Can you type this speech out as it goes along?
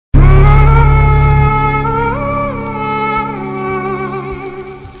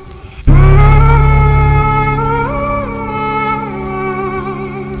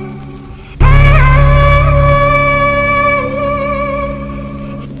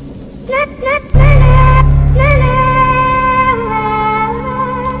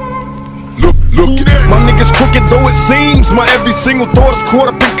wicked though it seems, my every single thought is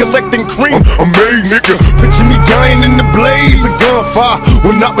caught up in collecting cream. I'm made, nigga. Picture me dying in the blaze of gunfire.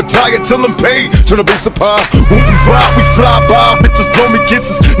 Will not retire till I'm paid. Turn the bass up high. When we ride, we fly by. Bitches blow me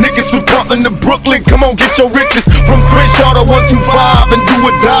kisses. Niggas from Compton to Brooklyn, come on, get your riches. From Crenshaw to 125 and do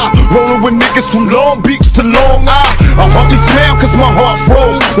or die. Rolling with niggas from Long Beach to Long Island. I hardly smile cause my heart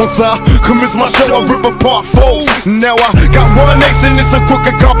froze. Once I commence my show, I rip apart foes. Now I got one nation, it's a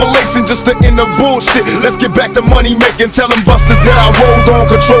crooked compilation just to end the bullshit. Let's get back to money making. Tell them busters that I rolled on,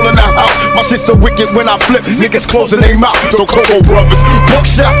 controlling the house. My shit so wicked when I flip, niggas closing their mouth. The Coco Brothers,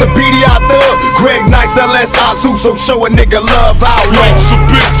 Buckshot, the BDI Thug, Greg Nice, LS Azu, so show a nigga love out. Life's a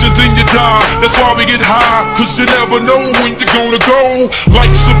bitch and then you die, that's why we get high, cause you never know when you're gonna go.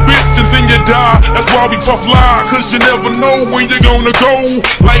 Life's a bitch and then you die, that's why we puff lie, cause you never know when you're gonna go.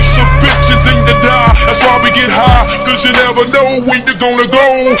 Life's a bitch and then you die, that's why we get high, cause you never know when you're gonna go.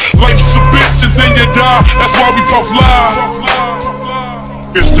 Life's a bitch and then you die, that's why we puff lie.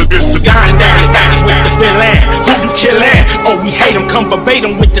 It's the Dying with the villain, who you killin'? Oh, we hate him, come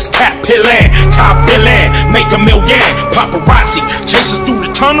verbatim with this cat pillin'. Top villain, make a million. Paparazzi, chase us through the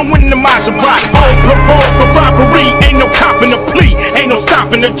tunnel in the Maserati. Oh, parole for robbery, ain't no cop in the plea, ain't no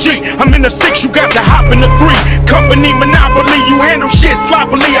stopping the G. I'm in the 6, you got to hop in the 3. Company monopoly, you handle shit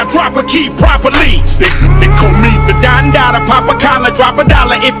sloppily, I drop a key properly. They call me the Don Dada, pop a collar, drop a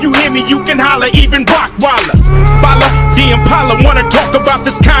dollar. If you hear me, you can holler, even Rockwaller. Bala, the Impala, wanna talk about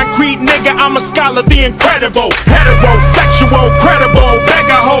this concrete nigga, I'm a scholar, the incredible. Heterosexual, credible,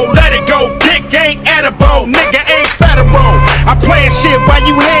 beggar hoe, let it go. Dick ain't edible, nigga ain't federal. I plan shit while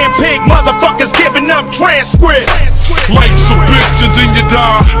you handpick, motherfuckers giving up transcript. Life's a bitch and then you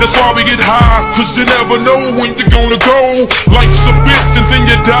die, that's why we get high, cause you never know when you're gonna go. Life's a bitch and then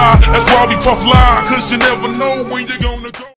you die, that's why we puff lie, cause you never know when you're gonna